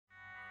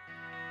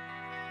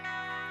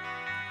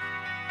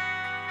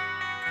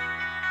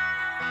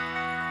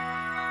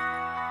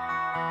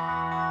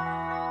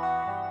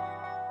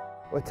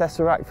We're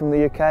TesseracT from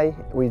the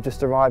UK. We've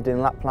just arrived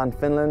in Lapland,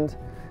 Finland.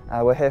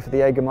 We're here for the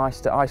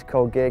Jägermeister Ice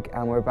Cold Gig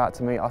and we're about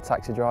to meet our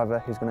taxi driver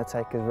who's going to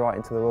take us right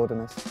into the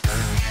wilderness.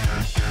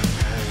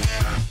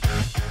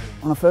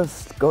 When I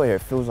first got here,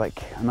 it feels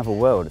like another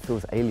world. It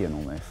feels alien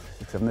almost,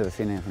 because I've never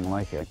seen anything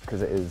like it,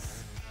 because it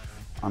is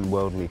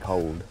unworldly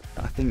cold.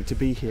 I think to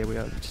be here we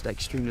are just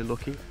extremely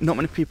lucky. Not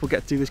many people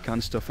get to do this kind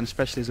of stuff, and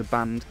especially as a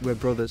band, we're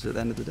brothers at the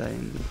end of the day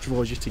and it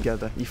draws you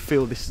together. You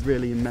feel this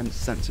really immense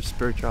sense of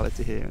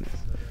spirituality here and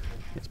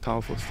it's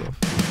powerful stuff.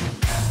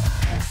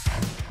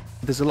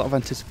 There's a lot of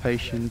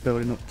anticipation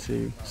building up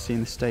to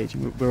seeing the stage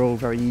and we're all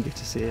very eager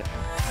to see it.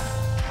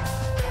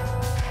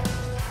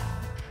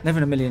 Never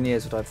in a million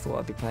years would I have thought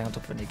I'd be playing on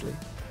top of an igloo.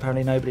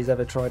 Apparently nobody's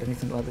ever tried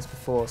anything like this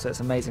before, so it's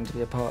amazing to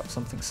be a part of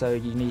something so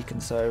unique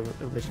and so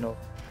original.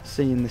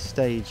 Seeing the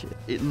stage,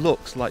 it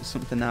looks like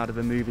something out of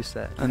a movie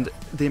set, and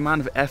the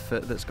amount of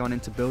effort that's gone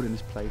into building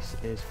this place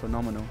is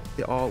phenomenal.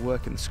 The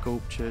artwork and the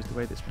sculptures, the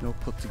way that's been all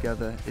put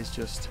together is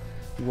just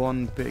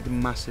one big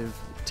massive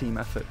team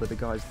effort with the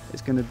guys.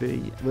 It's going to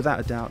be,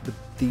 without a doubt,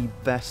 the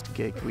best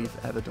gig we've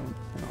ever done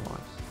in our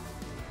lives.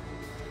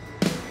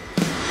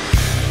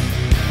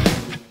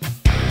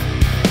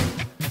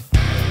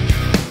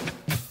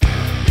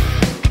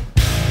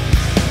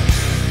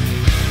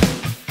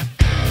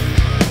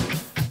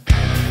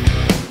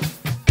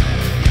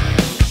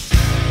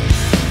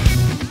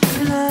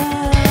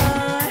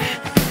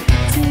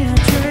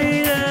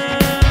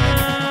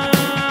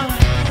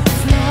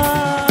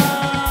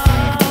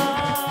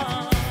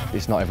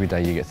 It's not every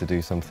day you get to do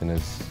something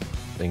as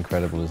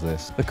incredible as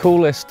this. The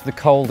coolest, the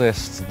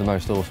coldest, the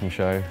most awesome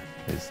show.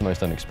 It's the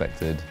most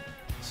unexpected,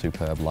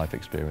 superb life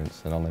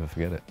experience, and I'll never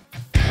forget it.